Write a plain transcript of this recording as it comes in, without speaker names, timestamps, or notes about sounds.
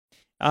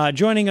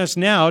Joining us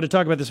now to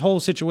talk about this whole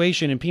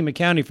situation in Pima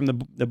County from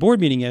the board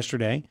meeting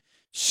yesterday,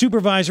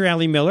 Supervisor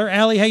Allie Miller.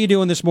 Allie, how you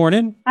doing this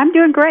morning? I'm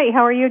doing great.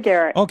 How are you,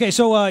 Garret? Okay,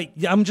 so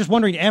I'm just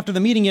wondering, after the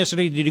meeting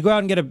yesterday, did you go out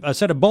and get a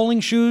set of bowling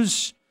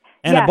shoes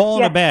and a ball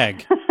and a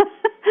bag?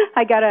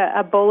 I got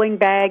a bowling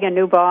bag, a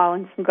new ball,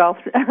 and some golf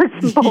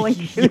or some bowling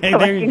shoes so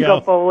I can go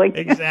bowling.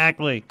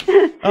 Exactly.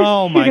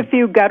 Oh my! Shoot a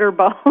few gutter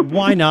balls.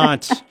 Why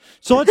not?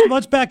 So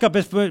let's back up.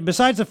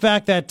 Besides the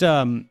fact that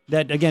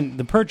that again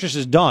the purchase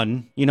is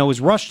done, is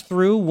rushed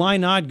through. Why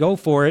not go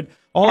for it?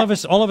 All of a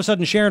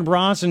sudden, Sharon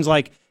Bronson's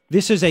like,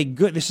 this is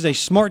a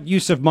smart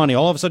use of money.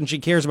 All of a sudden, she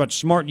cares about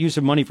smart use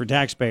of money for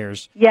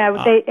taxpayers. Yeah,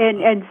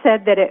 and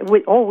said that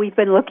we've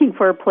been looking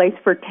for a place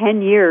for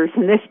 10 years,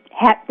 and this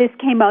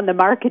came on the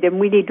market, and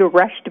we need to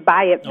rush to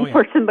buy it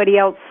before somebody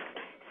else,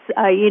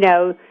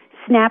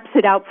 snaps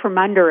it out from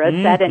under us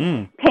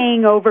and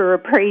paying over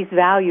appraised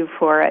value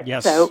for it.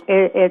 Yes. So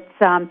it's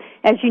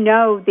as you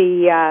know,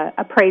 the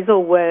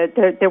appraisal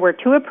there were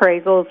two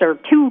appraisals or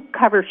two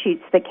cover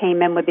sheets that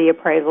came in with the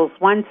appraisals.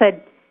 One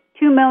said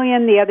 $2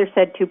 million, the other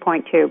said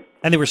 2.2.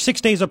 And they were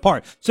 6 days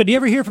apart. So do you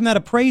ever hear from that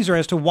appraiser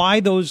as to why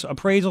those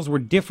appraisals were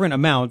different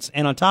amounts?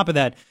 And on top of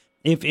that,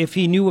 if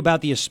he knew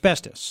about the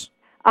asbestos?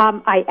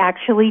 I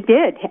actually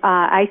did.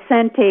 I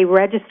sent a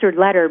registered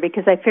letter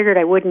because I figured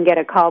I wouldn't get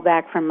a call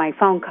back from my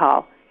phone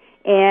call.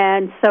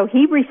 And so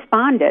he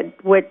responded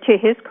to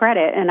his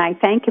credit, and I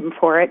thank him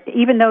for it,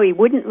 even though he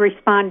wouldn't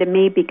respond to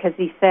me because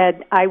he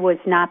said I was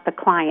not the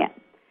client.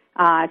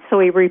 So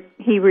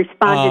he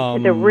responded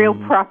to the Real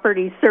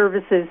Property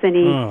Services,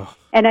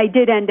 and I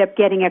did end up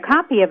getting a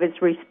copy of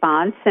his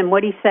response. And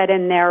what he said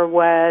in there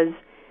was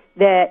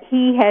that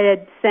he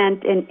had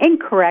sent an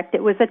incorrect.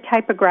 It was a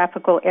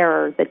typographical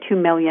error, the $2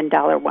 million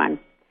one.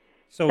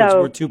 So it's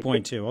worth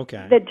 2.2.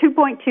 Okay. The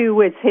 2.2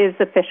 was his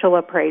official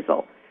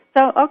appraisal.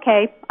 So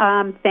okay,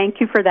 thank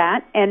you for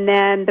that. And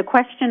then the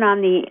question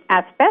on the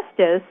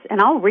asbestos,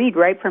 and I'll read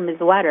right from his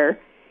letter.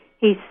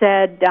 He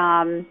said,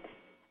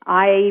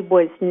 I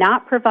was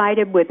not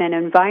provided with an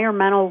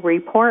environmental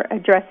report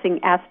addressing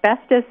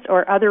asbestos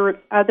or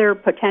other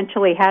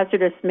potentially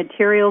hazardous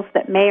materials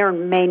that may or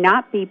may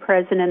not be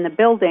present in the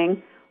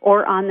building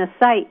or on the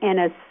site, and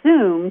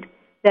assumed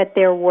that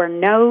there were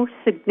no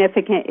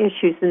significant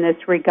issues in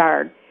this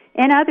regard.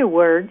 In other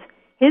words,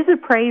 his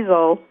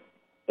appraisal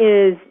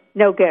is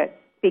no good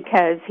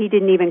because he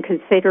didn't even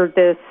consider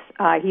this.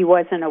 He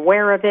wasn't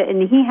aware of it,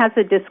 and he has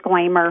a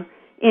disclaimer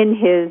in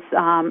his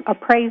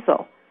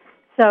appraisal.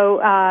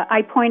 So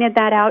I pointed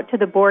that out to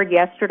the board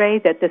yesterday,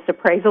 that this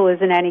appraisal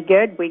isn't any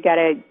good. We got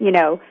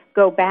to,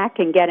 go back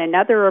and get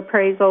another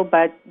appraisal,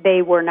 but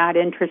they were not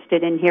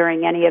interested in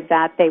hearing any of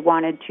that. They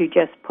wanted to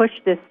just push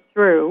this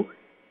through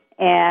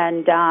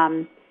and,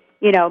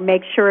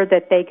 make sure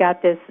that they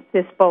got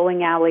this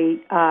bowling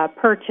alley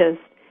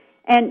purchased.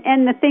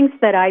 And the things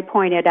that I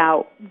pointed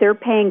out, they're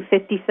paying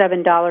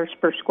 $57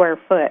 per square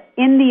foot.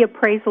 In the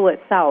appraisal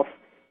itself,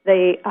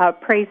 the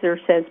appraiser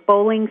says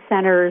bowling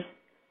centers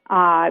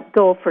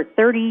go for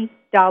 $30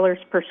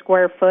 per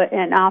square foot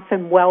and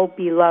often well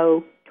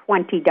below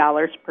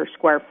 $20 per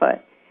square foot.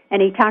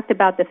 And he talked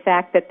about the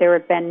fact that there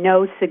have been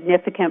no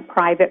significant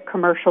private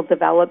commercial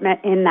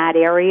development in that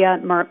area,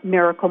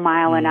 Miracle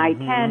Mile and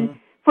I-10,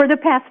 for the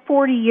past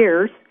 40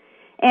 years,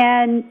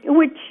 and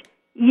which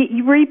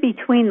you read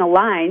between the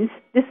lines,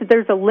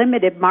 there's a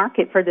limited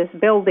market for this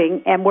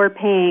building, and we're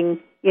paying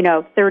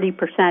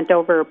 30%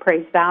 over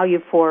appraised value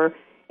for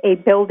a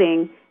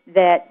building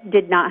that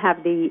did not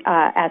have the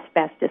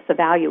asbestos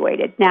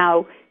evaluated.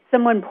 Now,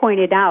 someone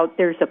pointed out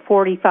there's a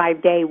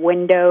 45-day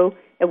window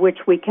at which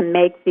we can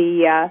make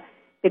the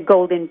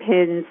Golden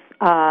Pins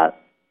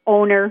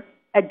owner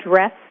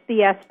address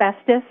the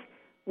asbestos.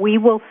 We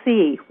will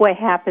see what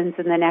happens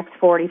in the next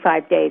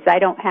 45 days. I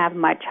don't have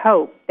much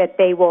hope that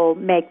they will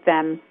make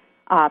them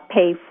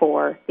pay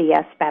for the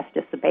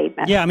asbestos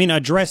abatement. Yeah, I mean,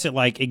 address it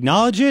like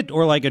acknowledge it,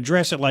 or like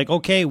address it like,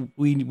 okay,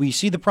 we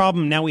see the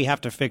problem, now we have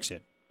to fix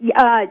it.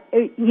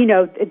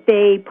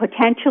 They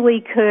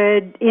potentially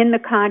could, in the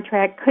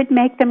contract, could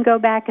make them go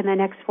back in the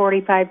next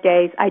 45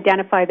 days,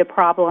 identify the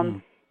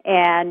problem,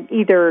 and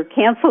either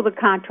cancel the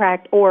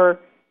contract or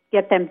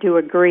get them to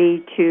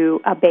agree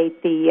to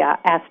abate the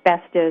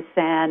asbestos.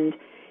 And,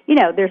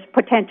 there's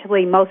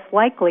potentially, most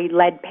likely,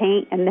 lead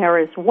paint in there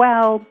as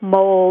well,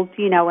 mold,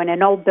 in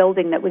an old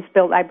building that was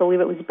built, I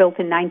believe it was built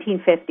in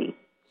 1950.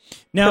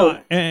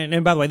 Now,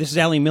 and by the way, this is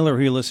Allie Miller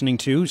who you're listening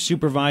to,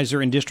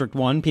 supervisor in District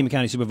 1, Pima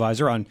County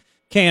Supervisor on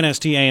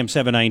KNST AM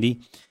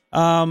 790.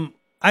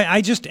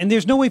 And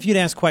there's no way for you to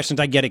ask questions.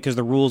 I get it because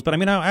the rules, but I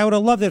mean, I would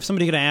have loved it if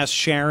somebody could have asked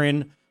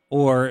Sharon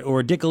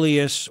or Dick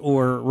Elias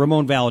or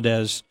Ramon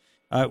Valdez,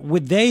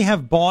 would they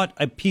have bought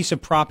a piece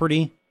of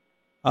property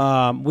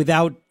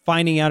without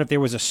finding out if there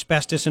was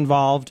asbestos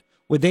involved?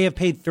 Would they have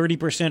paid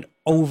 30%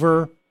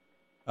 over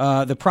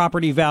the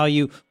property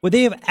value? Would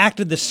they have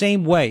acted the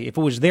same way if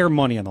it was their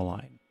money on the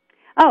line?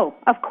 Oh,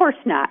 of course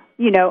not.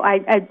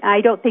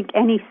 I don't think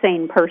any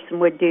sane person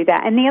would do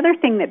that. And the other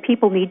thing that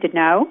people need to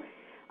know,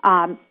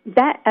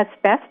 that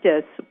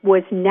asbestos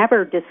was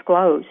never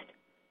disclosed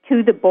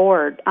to the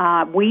board.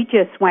 We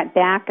just went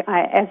back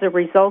as a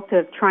result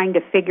of trying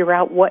to figure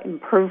out what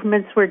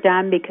improvements were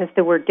done, because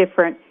there were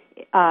different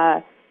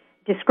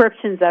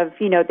descriptions of,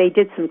 they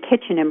did some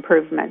kitchen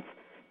improvements.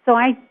 So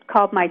I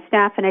called my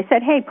staff and I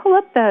said, hey, pull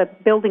up the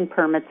building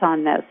permits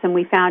on this. And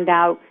we found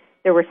out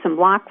there were some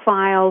lock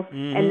files,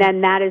 and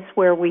then that is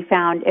where we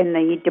found in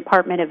the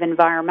Department of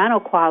Environmental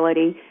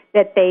Quality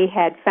that they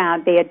had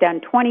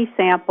done 20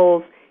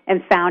 samples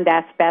and found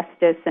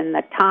asbestos in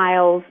the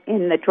tiles,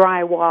 in the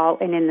drywall,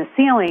 and in the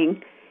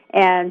ceiling,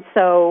 and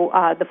so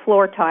the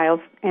floor tiles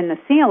and the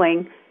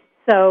ceiling.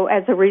 So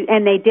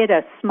and they did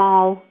a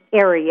small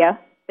area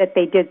that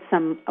they did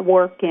some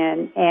work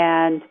in,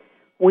 and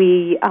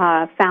we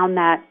found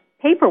that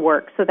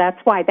paperwork. So that's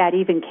why that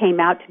even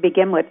came out to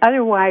begin with.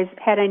 Otherwise,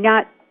 had I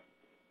not,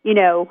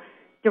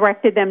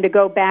 directed them to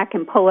go back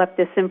and pull up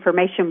this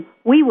information,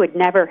 we would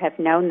never have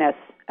known this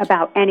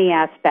about any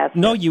asbestos.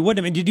 No, you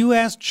wouldn't. I mean, did you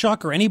ask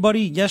Chuck or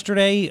anybody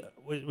yesterday?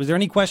 Was there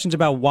any questions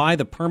about why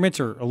the permits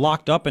are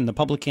locked up and the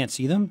public can't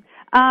see them?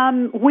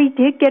 We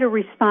did get a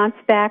response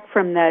back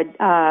from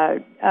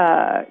the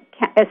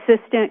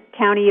assistant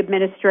county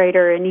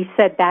administrator, and he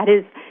said that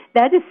is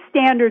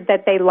standard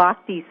that they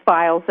lock these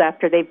files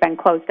after they've been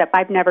closed up.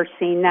 I've never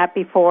seen that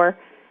before.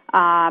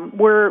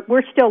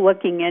 We're still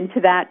looking into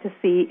that to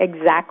see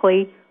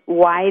exactly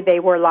why they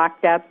were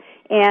locked up.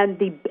 And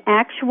the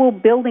actual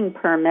building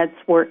permits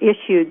were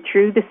issued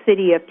through the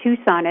city of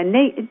Tucson, and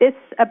this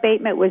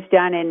abatement was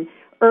done in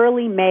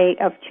early May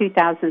of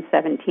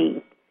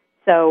 2017.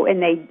 So,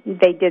 and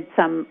they did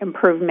some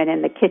improvement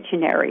in the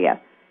kitchen area.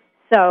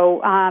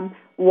 So,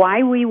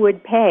 why we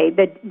would pay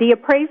the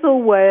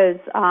appraisal was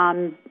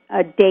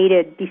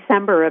dated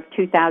December of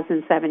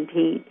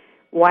 2017.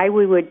 Why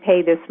we would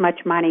pay this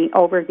much money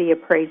over the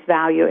appraised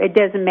value? It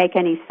doesn't make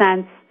any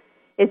sense.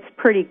 It's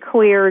pretty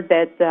clear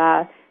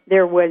that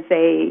there was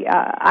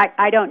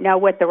I don't know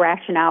what the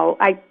rationale.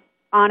 I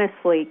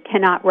honestly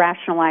cannot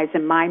rationalize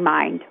in my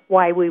mind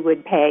why we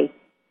would pay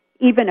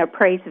even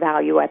appraised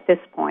value at this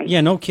point.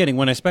 Yeah, no kidding.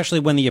 Especially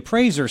when the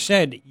appraiser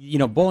said,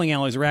 bowling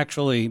alleys are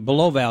actually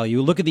below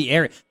value. Look at the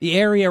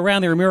area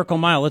around there, Miracle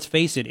Mile. Let's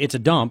face it, it's a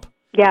dump.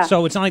 Yeah.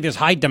 So it's not like there's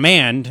high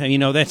demand.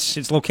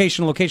 It's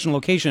location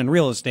in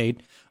real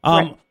estate.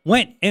 Right.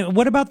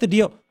 What about the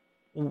deal?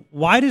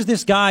 Why does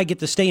this guy get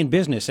to stay in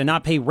business and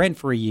not pay rent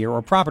for a year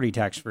or property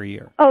tax for a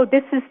year? Oh,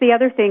 this is the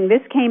other thing.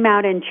 This came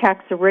out in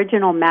Chuck's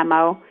original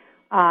memo.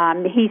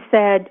 He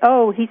said,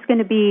 he's going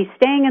to be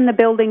staying in the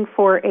building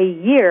for a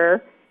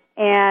year,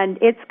 and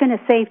it's going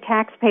to save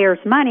taxpayers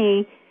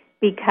money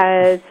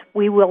because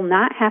we will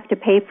not have to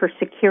pay for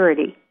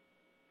security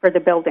for the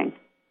building.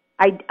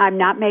 I'm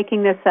not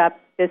making this up.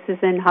 This is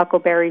in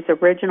Huckelberry's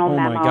original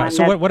memo. Oh my God!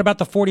 So what about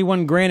the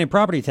 $41,000 in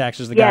property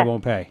taxes the guy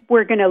won't pay?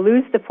 We're going to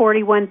lose the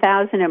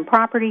 $41,000 in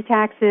property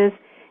taxes.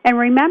 And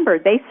remember,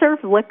 they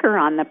serve liquor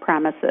on the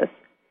premises,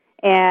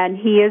 and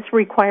he is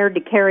required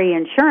to carry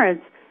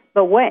insurance.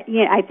 But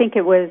I think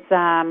it was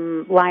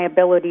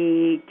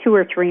liability $2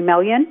 or $3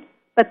 million.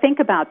 But think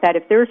about that: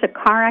 if there's a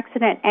car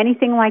accident,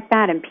 anything like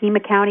that, and Pima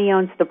County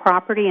owns the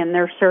property, and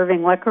they're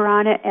serving liquor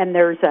on it, and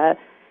there's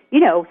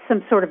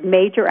some sort of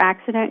major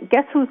accident,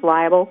 guess who's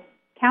liable?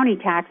 County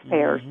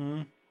taxpayers.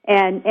 Mm-hmm.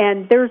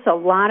 And there's a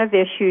lot of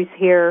issues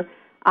here.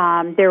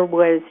 There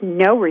was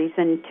no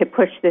reason to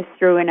push this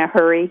through in a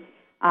hurry.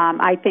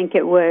 I think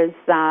it was,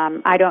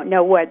 I don't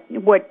know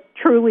what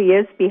truly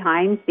is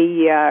behind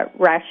the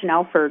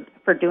rationale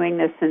for doing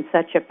this in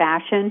such a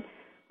fashion.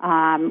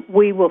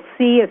 We will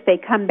see if they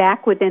come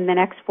back within the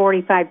next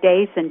 45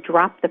 days and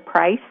drop the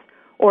price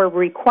or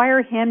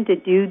require him to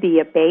do the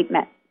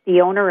abatement, the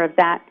owner of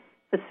that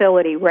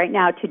facility right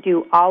now, to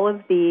do all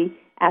of the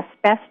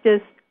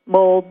asbestos,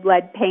 mold,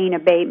 lead paint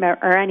abatement,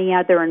 or any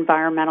other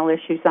environmental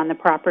issues on the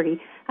property.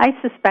 I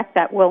suspect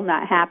that will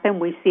not happen.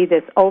 We see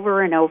this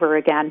over and over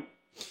again.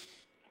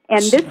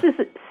 And this is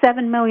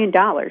 $7 million.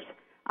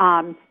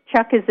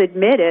 Chuck has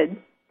admitted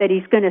that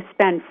he's going to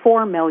spend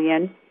 $4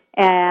 million,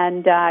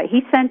 and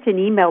he sent an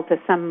email to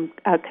some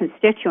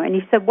constituent, and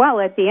he said, well,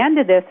 at the end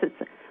of this,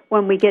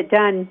 when we get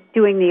done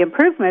doing the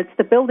improvements,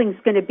 the building's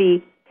going to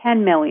be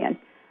 $10 million.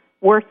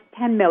 Worth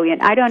 $10 million.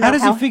 I don't know. How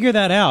does he figure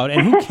that out?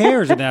 And who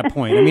cares at that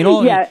point? I mean,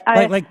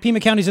 like Pima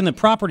County's in the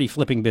property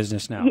flipping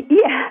business now.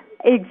 Yeah,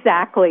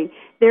 exactly.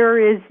 There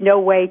is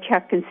no way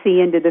Chuck can see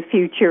into the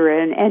future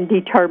and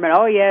determine,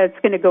 it's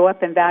going to go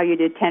up in value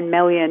to $10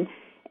 million.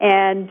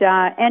 And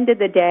end of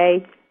the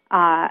day,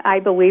 I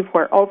believe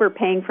we're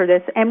overpaying for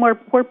this, and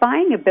we're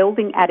buying a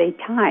building at a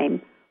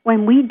time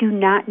when we do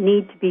not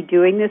need to be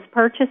doing this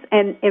purchase,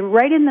 and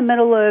right in the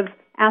middle of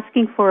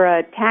asking for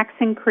a tax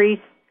increase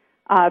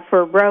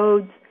for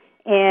roads,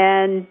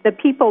 and the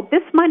people,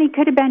 this money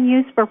could have been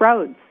used for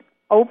roads.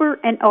 Over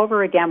and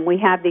over again, we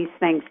have these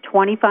things,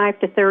 $25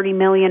 to $30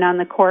 million on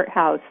the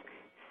courthouse,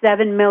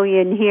 $7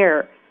 million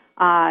here.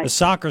 The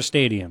soccer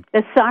stadium.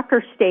 The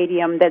soccer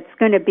stadium that's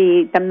going to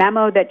be, the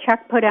memo that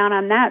Chuck put out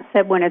on that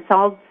said when it's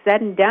all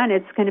said and done,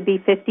 it's going to be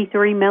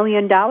 $53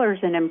 million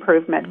in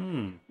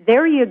improvement.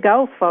 There you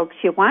go, folks.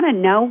 You want to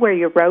know where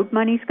your road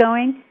money's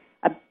going?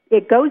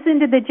 it goes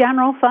into the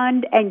general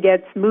fund and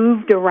gets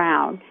moved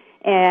around.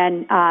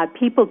 And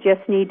people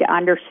just need to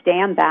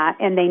understand that,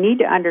 and they need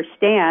to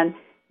understand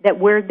that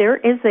where there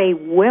is a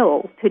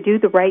will to do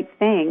the right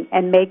thing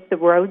and make the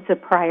roads a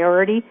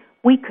priority,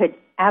 we could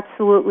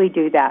absolutely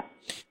do that.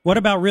 What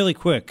about, really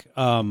quick,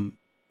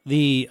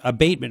 the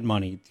abatement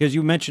money? Because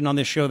you mentioned on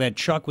this show that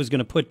Chuck was going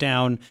to put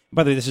down,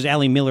 by the way, this is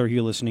Allie Miller who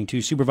you're listening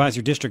to,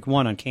 Supervisor District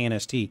 1 on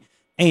KNST,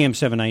 AM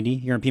 790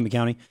 here in Pima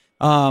County.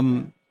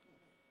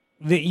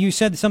 You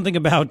said something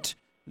about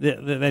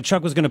that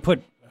Chuck was going to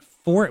put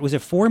was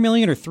it $4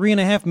 million or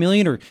 $3.5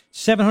 million or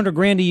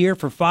 $700,000 a year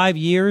for 5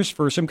 years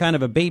for some kind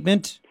of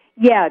abatement?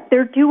 Yeah,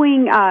 they're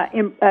doing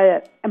in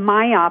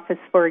my office,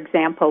 for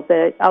example,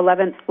 the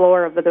 11th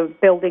floor of the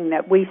building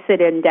that we sit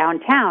in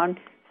downtown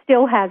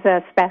still has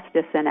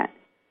asbestos in it.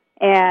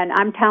 And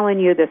I'm telling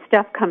you, the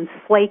stuff comes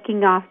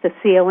flaking off the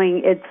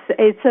ceiling.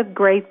 It's of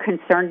grave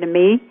concern to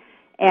me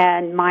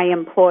and my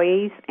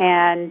employees,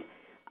 and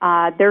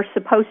they're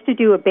supposed to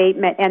do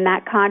abatement, and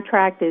that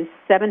contract is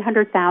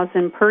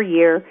 $700,000 per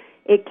year.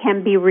 It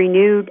can be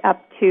renewed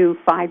up to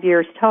 5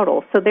 years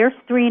total. So there's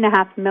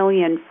 $3.5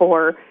 million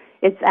for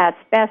its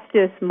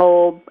asbestos,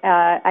 mold,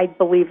 I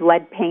believe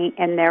lead paint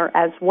in there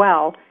as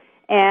well.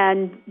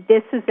 And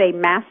this is a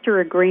master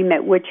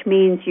agreement, which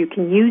means you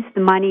can use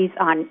the monies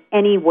on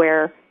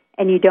anywhere,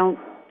 and you don't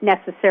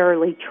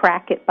necessarily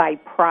track it by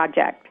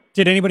project.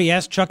 Did anybody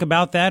ask Chuck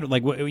about that?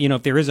 Like,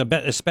 if there is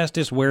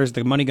asbestos, where is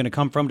the money going to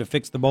come from to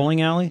fix the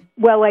bowling alley?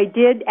 Well, I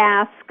did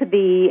ask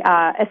the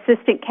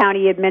assistant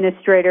county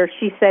administrator.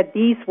 She said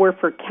these were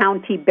for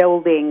county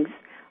buildings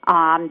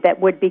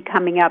that would be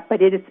coming up,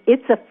 but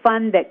it's a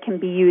fund that can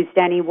be used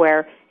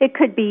anywhere. It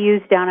could be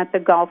used down at the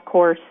golf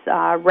course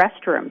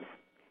restrooms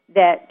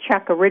that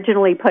Chuck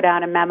originally put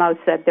out a memo,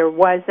 said there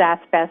was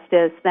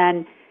asbestos,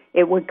 then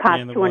it would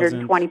cost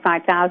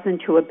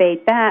 $225,000 to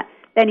abate that.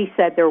 Then he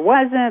said there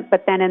wasn't,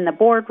 but then in the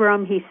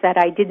boardroom he said,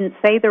 I didn't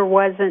say there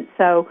wasn't,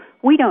 so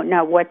we don't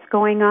know what's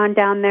going on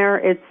down there.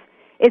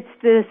 It's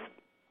this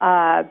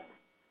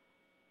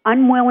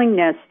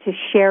unwillingness to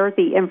share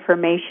the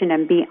information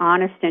and be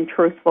honest and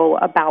truthful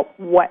about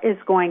what is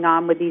going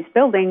on with these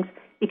buildings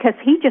because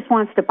he just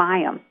wants to buy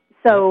them.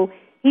 So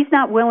he's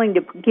not willing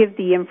to give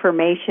the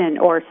information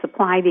or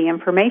supply the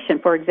information,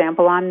 for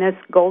example, on this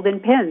golden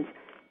pins,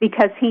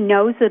 because he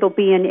knows it'll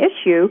be an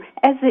issue,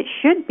 as it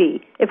should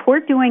be. If we're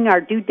doing our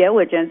due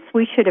diligence,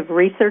 we should have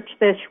researched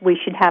this. We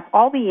should have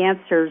all the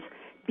answers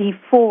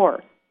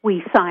before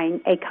we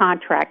sign a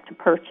contract to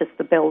purchase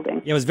the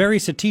building. Yeah, it was very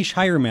Satish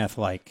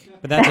Hiremath-like,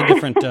 but that's a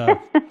different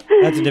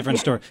that's a different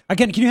story.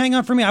 Again, can you hang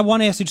on for me? I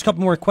want to ask you just a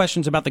couple more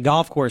questions about the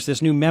golf course,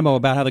 this new memo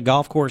about how the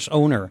golf course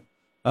owner,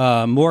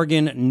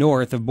 Morgan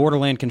North of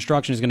Borderland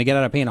Construction, is going to get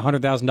out of paying a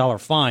 $100,000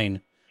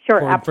 fine. Sure,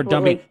 absolutely. For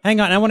dumping. Hang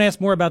on, I want to ask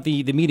more about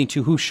the meeting,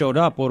 too, who showed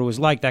up, what it was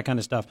like, that kind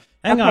of stuff.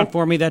 Hang on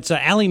for me. That's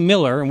Allie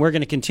Miller, and we're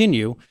going to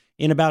continue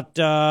in about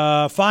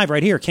 5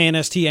 right here,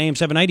 KNST AM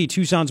 790,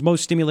 Tucson's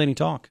most stimulating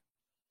talk.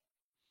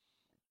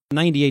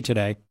 98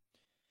 today.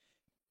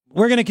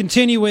 We're going to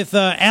continue with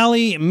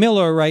Allie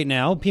Miller right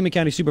now, Pima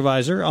County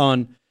Supervisor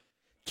on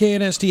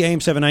KNST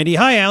AM 790.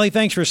 Hi, Allie.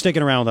 Thanks for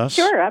sticking around with us.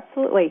 Sure,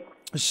 absolutely.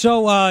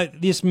 So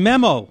this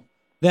memo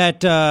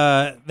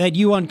that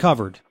you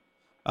uncovered,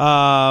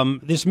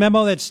 this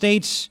memo that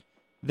states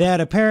that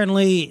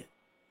apparently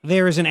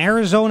there is an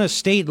Arizona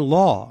state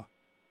law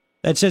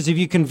that says if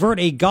you convert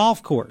a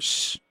golf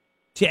course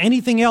to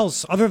anything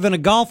else other than a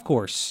golf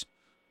course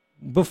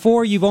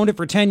before you've owned it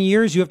for 10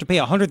 years, you have to pay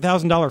a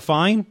 $100,000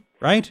 fine,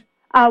 right?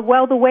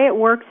 Well, the way it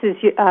works is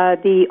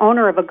the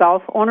owners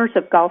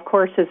of golf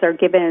courses are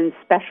given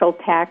special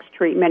tax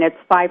treatment. It's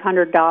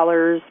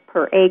 $500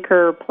 per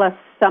acre plus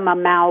some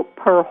amount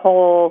per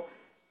hole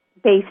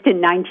based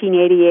in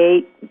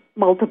 1988,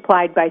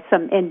 multiplied by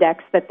some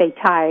index that they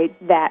tied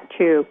that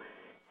to.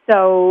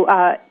 So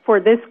for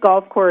this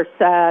golf course,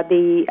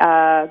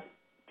 the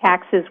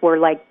taxes were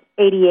like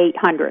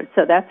 $8,800.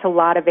 So that's a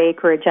lot of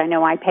acreage. I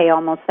know I pay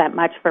almost that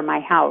much for my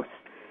house.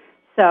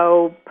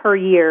 So per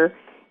year.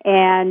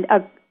 And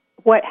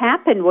what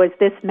happened was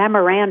this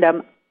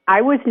memorandum,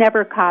 I was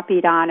never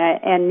copied on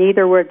it, and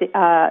neither were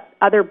the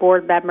other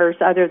board members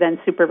other than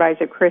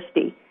Supervisor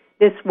Christie.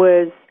 This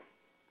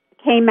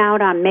came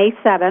out on May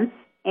 7th,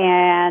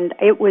 and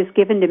it was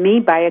given to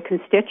me by a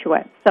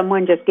constituent.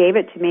 Someone just gave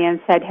it to me and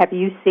said, have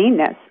you seen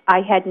this?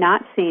 I had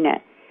not seen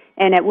it.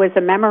 And it was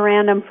a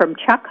memorandum from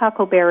Chuck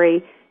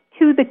Huckelberry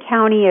to the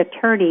county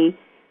attorney,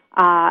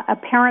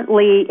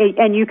 apparently,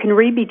 and you can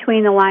read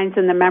between the lines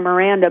in the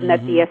memorandum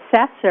that the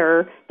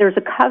assessor, there's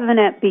a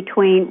covenant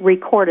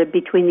recorded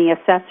between the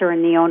assessor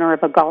and the owner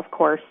of a golf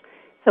course.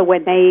 So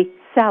when they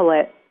sell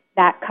it,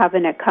 that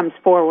covenant comes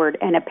forward.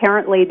 And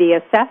apparently the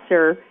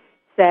assessor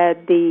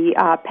said the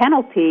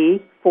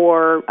penalty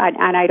for,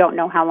 and I don't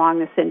know how long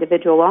this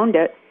individual owned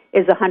it,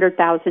 is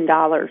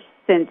 $100,000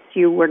 since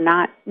you were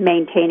not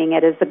maintaining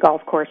it as a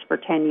golf course for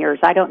 10 years.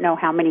 I don't know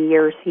how many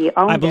years he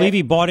owned it. I believe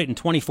he bought it in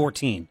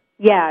 2014.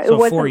 Yeah, so it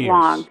wasn't 4 years.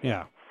 long.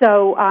 Yeah.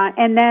 So,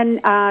 and then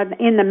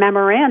in the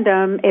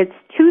memorandum, it's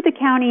to the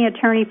county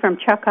attorney from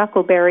Chuck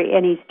Huckelberry,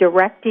 and he's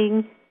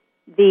directing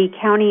the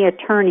county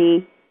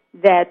attorney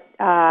that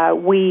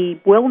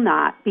we will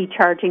not be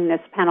charging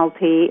this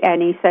penalty.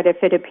 And he said if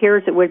it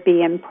appears it would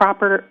be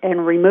improper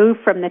and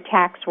removed from the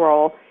tax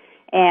roll.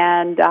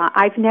 And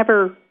I've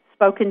never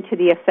spoken to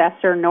the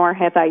assessor, nor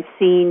have I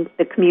seen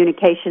the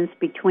communications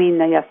between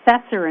the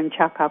assessor and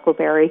Chuck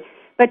Huckelberry.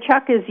 But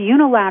Chuck has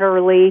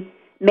unilaterally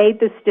made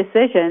this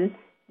decision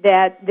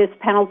that this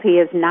penalty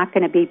is not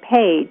going to be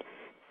paid.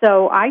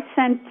 So I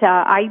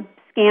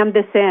scanned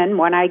this in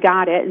when I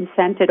got it and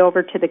sent it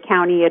over to the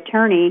county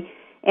attorney,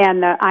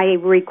 and I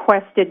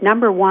requested,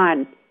 number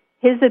one,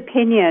 his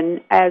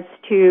opinion as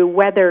to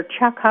whether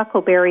Chuck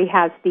Huckelberry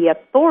has the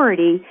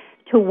authority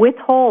to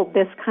withhold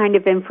this kind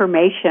of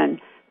information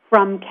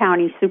from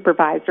county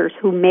supervisors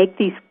who make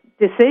these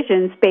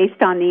decisions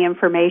based on the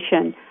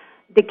information.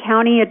 The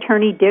county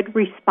attorney did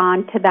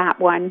respond to that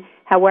one.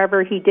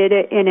 However, he did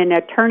it in an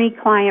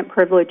attorney-client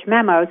privilege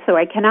memo, so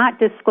I cannot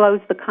disclose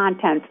the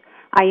contents.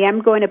 I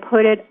am going to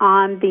put it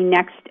on the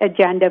next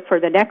agenda for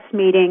the next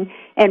meeting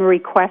and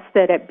request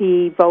that it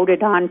be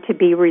voted on to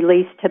be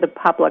released to the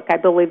public. I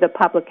believe the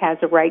public has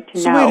a right to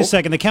know. So wait a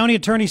second. The county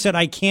attorney said,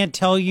 I can't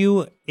tell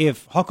you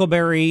if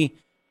Huckelberry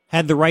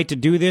had the right to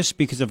do this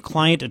because of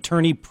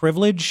client-attorney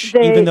privilege,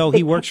 even though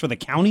he works for the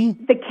county?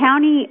 The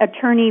county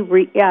attorney,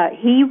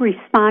 he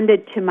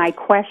responded to my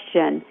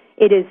question.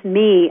 It is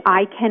me.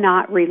 I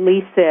cannot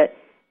release it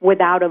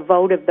without a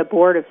vote of the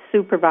Board of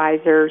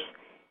Supervisors.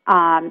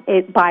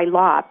 By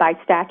law, by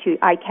statute,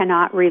 I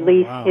cannot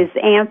release his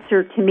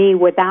answer to me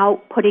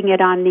without putting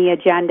it on the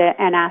agenda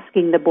and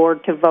asking the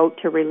board to vote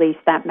to release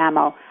that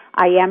memo.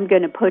 I am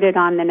going to put it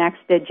on the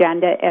next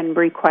agenda and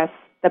request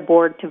the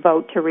board to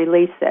vote to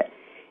release it.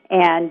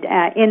 And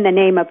in the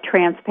name of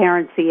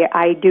transparency,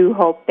 I do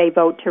hope they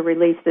vote to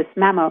release this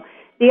memo.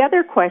 The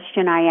other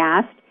question I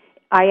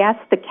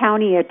asked the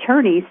county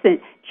attorney,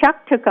 since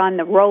Chuck took on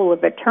the role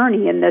of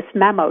attorney in this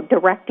memo,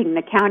 directing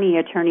the county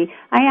attorney.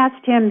 I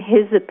asked him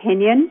his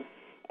opinion,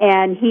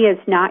 and he has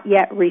not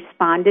yet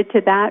responded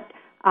to that.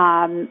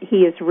 He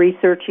is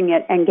researching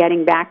it and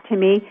getting back to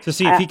me. To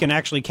see if he can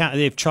actually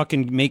if Chuck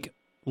can make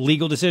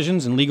legal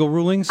decisions and legal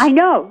rulings? I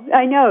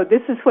know.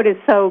 This is what is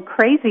so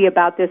crazy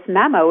about this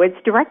memo. It's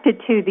directed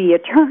to the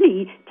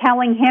attorney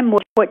telling him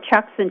what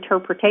Chuck's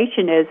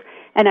interpretation is.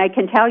 And I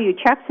can tell you,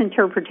 Chuck's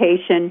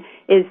interpretation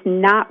is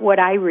not what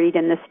I read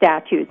in the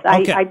statutes.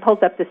 Okay. I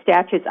pulled up the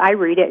statutes. I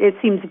read it. It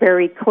seems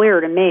very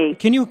clear to me.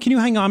 Can you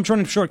hang on? I'm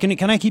trying to short.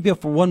 Can I keep you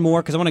up for one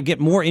more? Because I want to get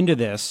more into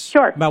this.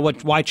 Sure.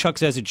 About why Chuck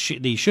says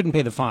they shouldn't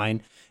pay the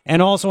fine. And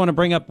also want to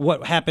bring up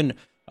what happened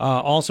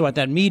also at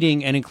that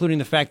meeting, and including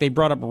the fact they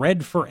brought up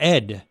Red for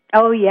Ed.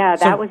 Oh, yeah.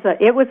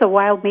 It was a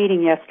wild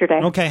meeting yesterday.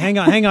 Okay, hang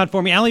on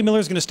for me. Allie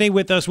Miller's going to stay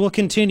with us. We'll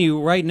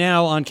continue right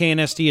now on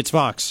KNST. It's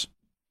Fox.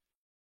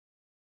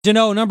 To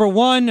know, number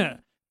one,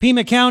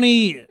 Pima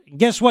County,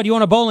 guess what? You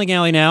own a bowling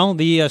alley now.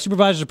 The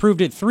supervisors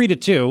approved it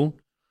 3-2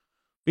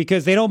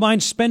 because they don't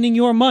mind spending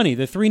your money,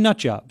 the 3 nut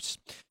jobs.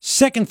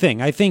 Second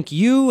thing I think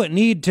you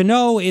need to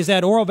know is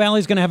that Oro Valley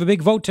is going to have a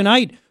big vote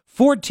tonight.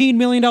 $14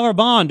 million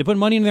bond to put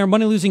money in their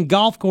money-losing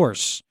golf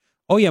course.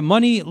 Oh, yeah,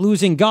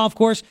 money-losing golf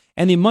course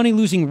and the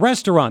money-losing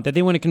restaurant that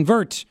they want to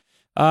convert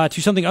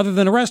to something other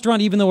than a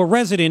restaurant, even though a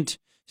resident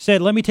said,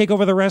 let me take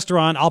over the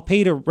restaurant. I'll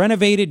pay to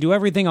renovate it, do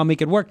everything. I'll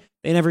make it work.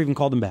 They never even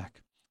called them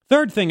back.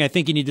 Third thing I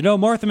think you need to know,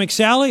 Martha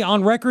McSally,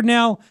 on record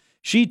now,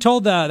 she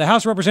told the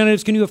House of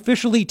Representatives, can you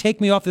officially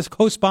take me off this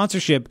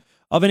co-sponsorship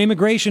of an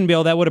immigration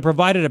bill that would have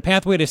provided a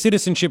pathway to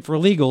citizenship for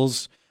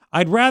illegals?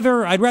 I'd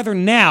rather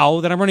now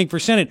that I'm running for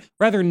Senate,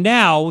 rather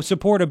now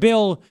support a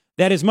bill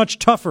that is much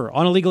tougher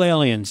on illegal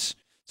aliens.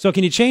 So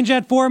can you change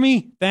that for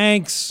me?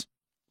 Thanks,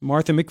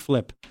 Martha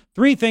McFlip.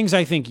 3 things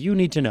I think you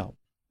need to know.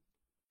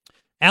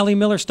 Allie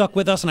Miller stuck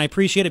with us, and I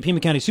appreciate it, Pima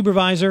County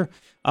Supervisor.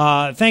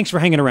 Thanks for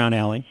hanging around,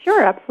 Allie.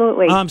 Sure,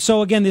 absolutely.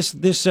 So again, this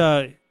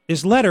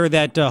letter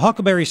that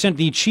Huckelberry sent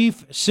the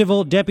Chief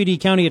Civil Deputy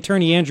County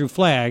Attorney Andrew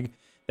Flagg,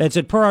 that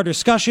said, per our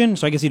discussion,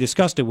 so I guess he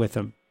discussed it with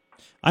him.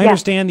 I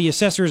understand the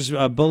assessors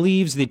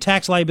believes the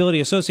tax liability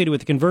associated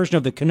with the conversion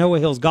of the Canoa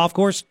Hills Golf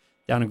Course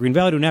down in Green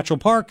Valley to a natural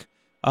park,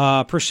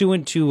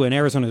 pursuant to an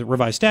Arizona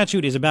revised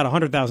statute, is about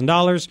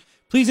 $100,000.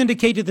 Please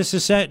indicate to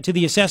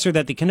the assessor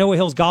that the Canoa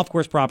Hills Golf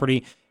Course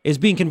property is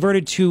being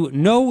converted to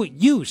no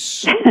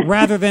use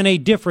rather than a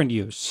different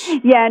use.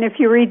 Yeah, and if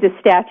you read the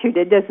statute,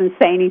 it doesn't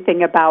say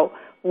anything about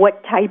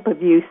what type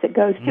of use it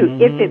goes to,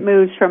 if it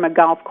moves from a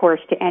golf course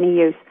to any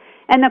use.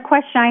 And the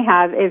question I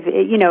have,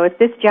 if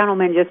this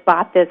gentleman just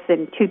bought this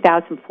in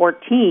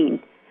 2014,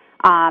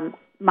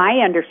 my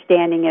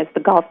understanding is the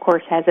golf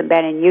course hasn't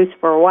been in use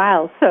for a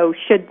while, so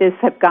should this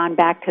have gone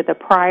back to the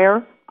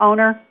prior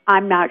owner?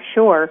 I'm not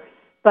sure.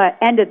 But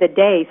end of the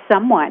day,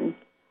 someone,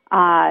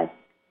 and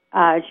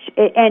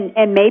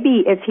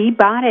maybe if he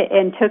bought it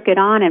and took it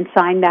on and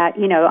signed that,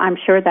 I'm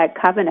sure that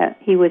covenant,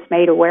 he was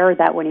made aware of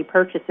that when he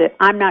purchased it.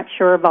 I'm not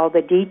sure of all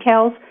the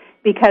details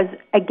because,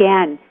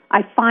 again,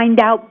 I find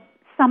out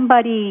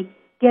somebody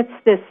gets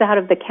this out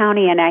of the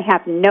county, and I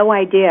have no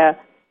idea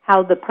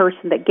how the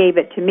person that gave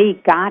it to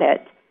me got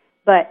it.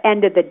 But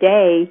end of the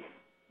day,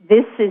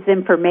 this is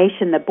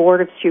information the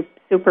Board of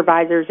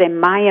Supervisors, in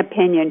my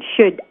opinion,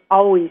 should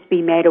always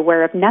be made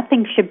aware of.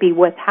 Nothing should be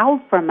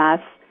withheld from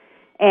us,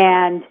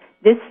 and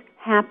this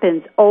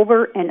happens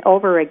over and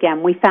over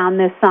again. We found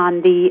this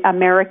on the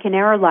American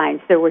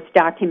Airlines. There was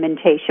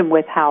documentation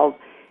withheld,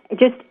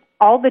 just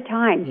all the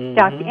time.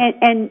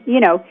 And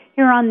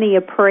here on the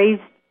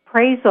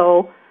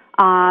appraisal,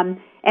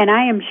 and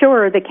I am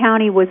sure the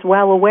county was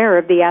well aware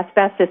of the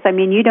asbestos. I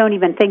mean, you don't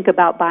even think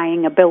about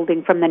buying a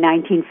building from the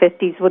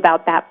 1950s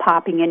without that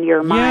popping into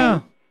your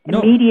mind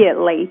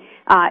immediately,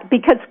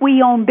 because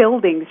we own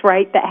buildings,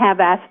 right, that have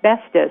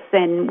asbestos,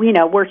 and,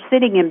 we're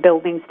sitting in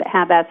buildings that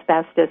have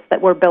asbestos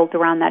that were built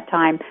around that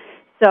time.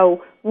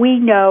 So we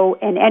know,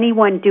 and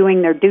anyone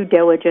doing their due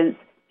diligence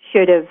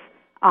should have,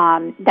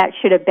 that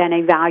should have been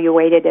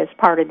evaluated as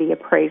part of the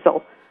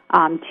appraisal,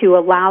 to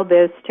allow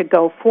this to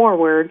go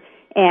forward,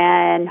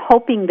 and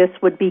hoping this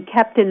would be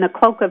kept in the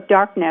cloak of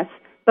darkness,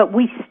 but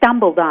we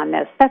stumbled on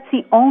this. That's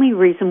the only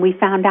reason we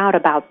found out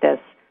about this.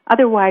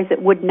 Otherwise,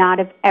 it would not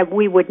have.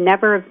 We would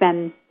never have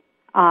been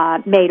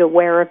made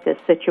aware of this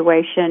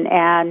situation.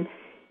 And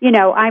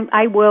I'm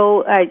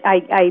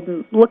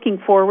looking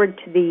forward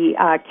to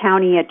the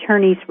county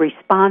attorney's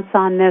response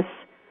on this,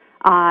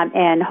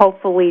 and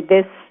hopefully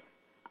this,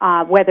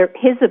 whether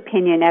his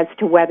opinion as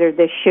to whether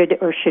this should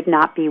or should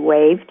not be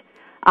waived.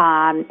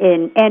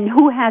 And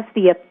who has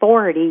the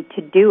authority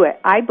to do it?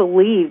 I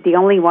believe the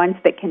only ones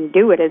that can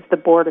do it is the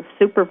Board of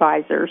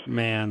Supervisors.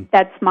 Man.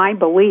 That's my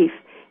belief.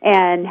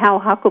 And how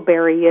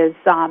Huckelberry is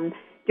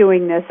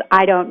doing this,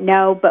 I don't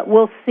know, but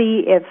we'll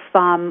see if,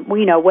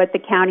 what the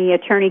county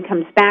attorney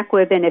comes back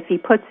with, and if he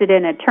puts it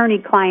in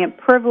attorney-client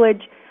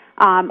privilege,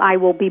 I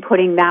will be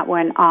putting that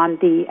one on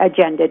the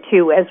agenda,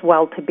 too, as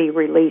well, to be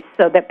released,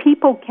 so that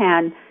people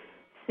can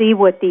see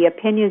what the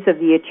opinions of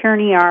the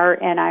attorney are,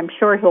 and I'm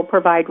sure he'll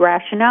provide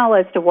rationale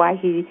as to why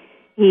he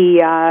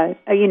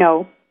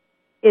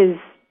is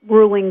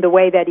ruling the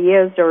way that he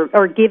is,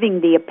 or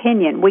giving the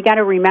opinion. We got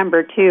to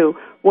remember, too,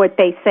 what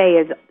they say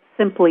is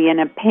simply an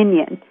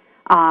opinion,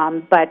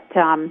 and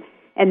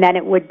then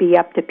it would be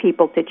up to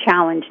people to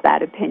challenge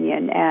that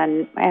opinion,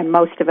 and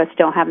most of us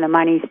don't have the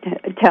money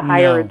to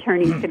hire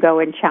attorneys to go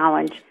and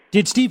challenge.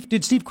 Did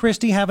Steve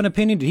Christie have an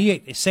opinion? Did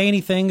he say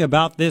anything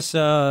about this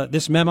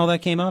memo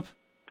that came up?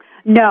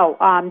 No,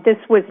 this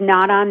was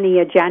not on the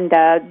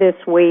agenda this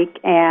week,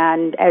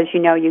 and as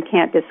you know, you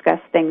can't discuss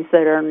things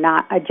that are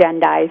not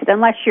agendized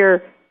unless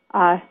you're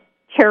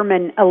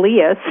Chairman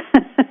Elias,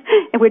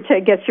 which I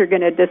guess you're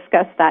going to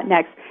discuss that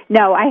next.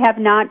 No, I have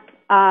not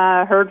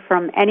heard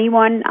from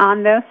anyone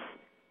on this,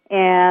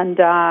 and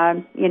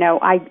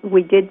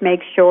we did make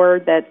sure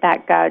that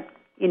got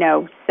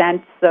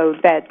sent so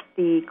that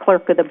the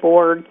clerk of the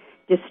board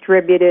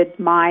distributed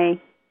my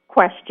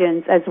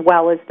questions as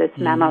well as this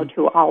memo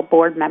to all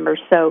board members.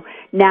 So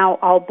now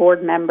all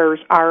board members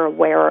are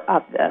aware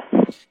of this.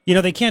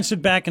 They can't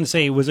sit back and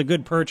say it was a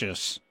good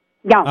purchase.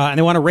 No. And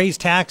they want to raise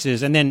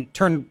taxes and then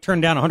turn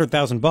down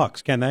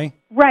 $100,000, can they?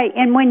 Right.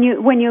 And when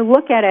you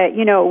look at it,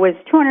 it was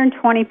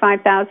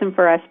 $225,000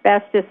 for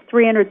asbestos,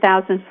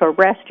 $300,000 for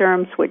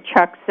restrooms, which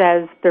Chuck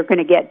says they're going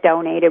to get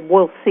donated.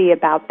 We'll see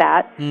about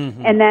that.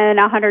 Mm-hmm. And then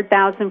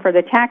 $100,000 for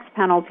the tax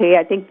penalty.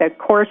 I think the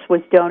course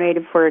was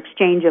donated for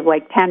exchange of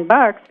like $10,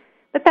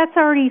 but that's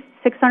already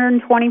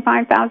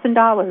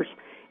 $625,000.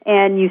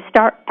 And you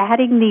start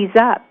adding these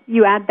up.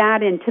 You add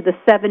that into the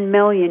 $7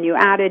 million. You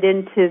add it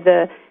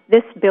into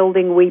this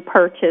building we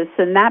purchased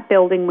and that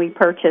building we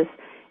purchased.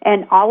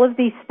 And all of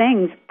these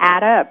things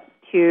add up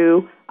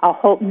to a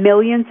whole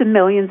millions and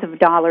millions of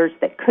dollars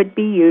that could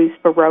be used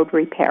for road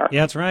repair.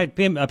 Yeah, that's right.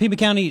 Pima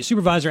County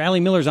Supervisor Allie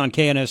Miller's on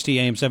KNST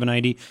AM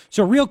 790.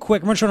 So real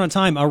quick, we're short on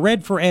time.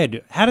 Red for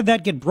Ed. How did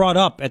that get brought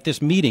up at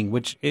this meeting,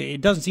 which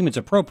it doesn't seem it's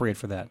appropriate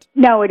for that?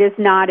 No, it is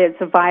not.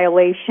 It's a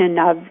violation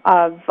of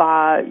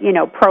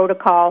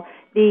protocol.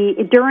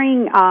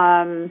 During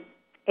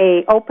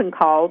a open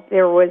call,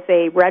 there was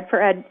a Red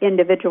for Ed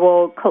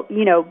individual,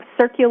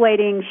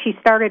 circulating. She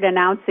started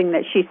announcing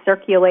that she's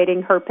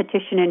circulating her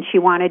petition and she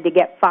wanted to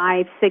get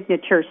 5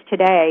 signatures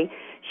today.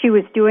 She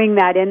was doing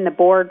that in the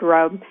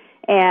boardroom,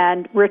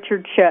 and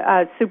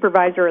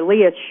Supervisor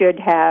Elias should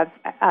have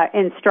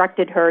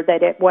instructed her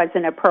that it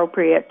wasn't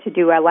appropriate to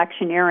do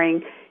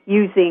electioneering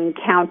using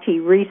county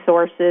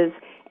resources.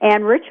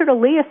 And Richard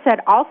Elias said,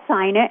 "I'll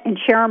sign it," and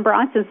Sharon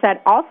Bronson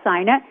said, "I'll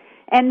sign it."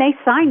 And they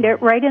signed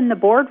it right in the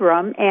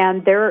boardroom,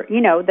 and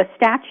the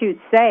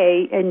statutes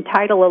say in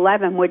Title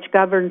 11, which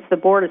governs the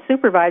Board of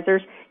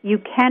Supervisors, you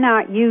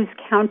cannot use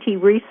county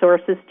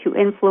resources to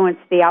influence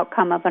the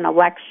outcome of an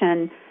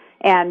election,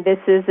 and this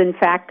is, in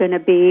fact, going to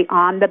be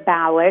on the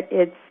ballot.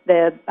 It's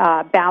the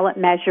ballot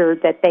measure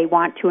that they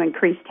want to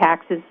increase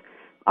taxes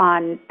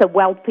on the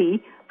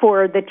wealthy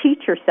for the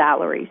teacher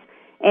salaries.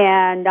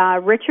 And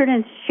Richard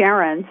and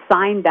Sharon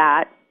signed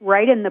that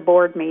right in the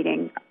board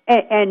meeting.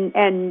 And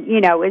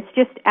it's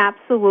just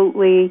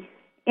absolutely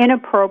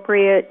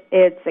inappropriate.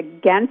 It's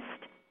against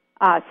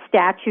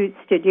statutes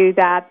to do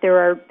that. There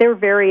are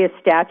various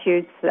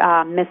statutes,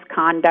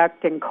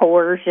 misconduct and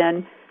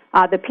coercion.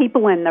 The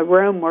people in the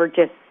room were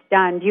just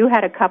stunned. You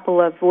had a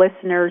couple of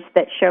listeners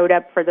that showed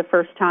up for the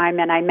first time,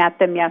 and I met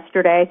them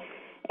yesterday,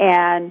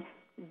 and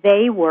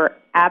they were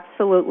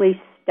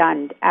absolutely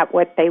stunned at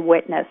what they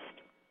witnessed.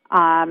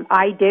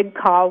 I did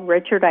call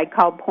Richard. I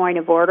called point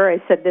of order.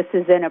 I said, this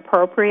is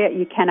inappropriate.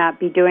 You cannot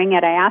be doing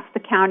it. I asked the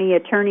county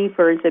attorney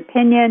for his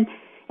opinion,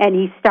 and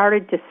he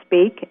started to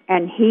speak,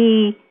 and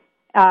he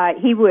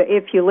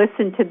if you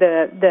listen to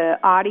the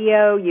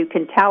audio, you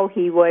can tell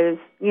he was,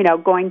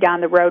 going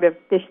down the road of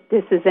this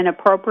is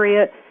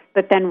inappropriate.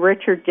 But then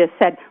Richard just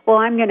said, well,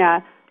 I'm going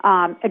to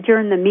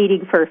adjourn the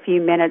meeting for a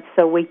few minutes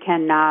so we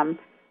can,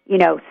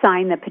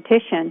 sign the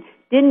petition.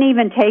 Didn't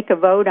even take a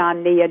vote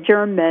on the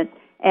adjournment.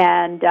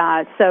 And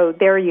so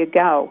there you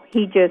go.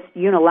 He just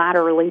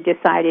unilaterally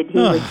decided he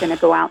was going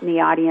to go out in the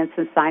audience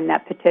and sign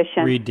that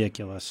petition.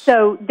 Ridiculous.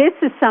 So this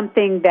is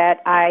something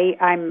that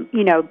I'm,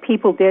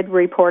 people did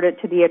report it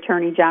to the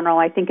Attorney General.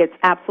 I think it's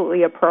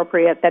absolutely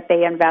appropriate that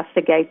they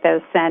investigate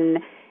this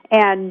and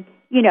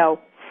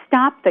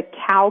stop the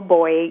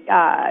cowboy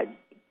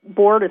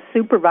board of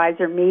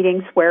supervisor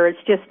meetings where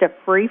it's just a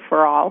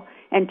free-for-all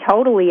and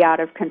totally out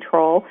of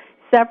control.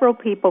 Several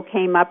people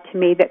came up to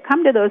me that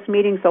come to those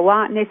meetings a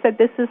lot, and they said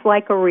this is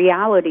like a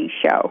reality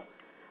show.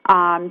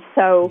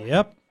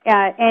 Yep.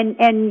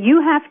 And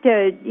you have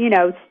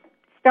to,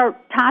 start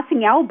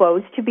tossing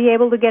elbows to be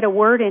able to get a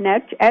word in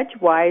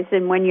edgewise.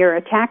 And when you're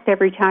attacked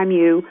every time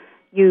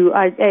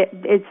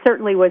it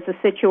certainly was a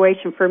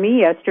situation for me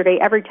yesterday.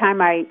 Every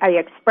time I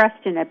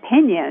expressed an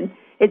opinion,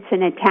 it's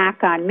an attack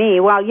on me.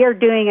 Well, you're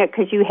doing it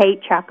because you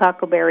hate Chuck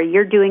Huckelberry.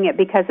 You're doing it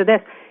because of this.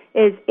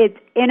 It's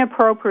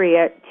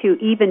inappropriate to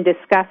even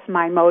discuss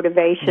my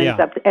motivations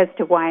as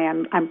to why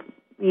I'm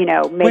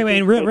making...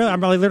 Wait, really, I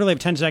literally have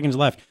 10 seconds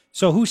left.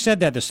 So who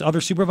said that? This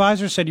other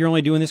supervisor said you're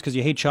only doing this because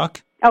you hate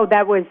Chuck? Oh,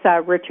 that was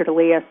Richard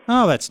Elias.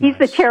 Oh, that's nice. He's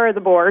the chair of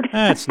the board.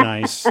 That's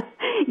nice.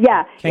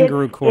 Yeah.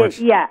 Kangaroo court.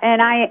 Yeah,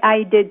 and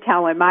I did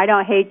tell him, I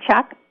don't hate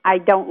Chuck. I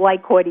don't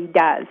like what he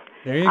does.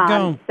 There you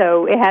go.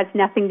 So it has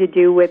nothing to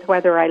do with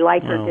whether I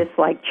like or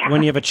dislike Chuck.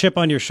 When you have a chip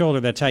on your shoulder,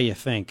 that's how you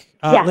think.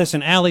 Yeah.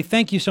 Listen, Allie,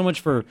 thank you so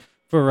much for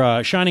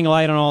shining a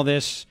light on all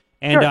this.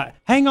 And sure.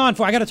 Hang on.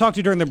 I got to talk to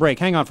you during the break.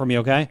 Hang on for me,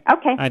 okay?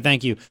 Okay. All right,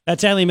 thank you.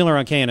 That's Allie Miller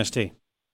on KNST.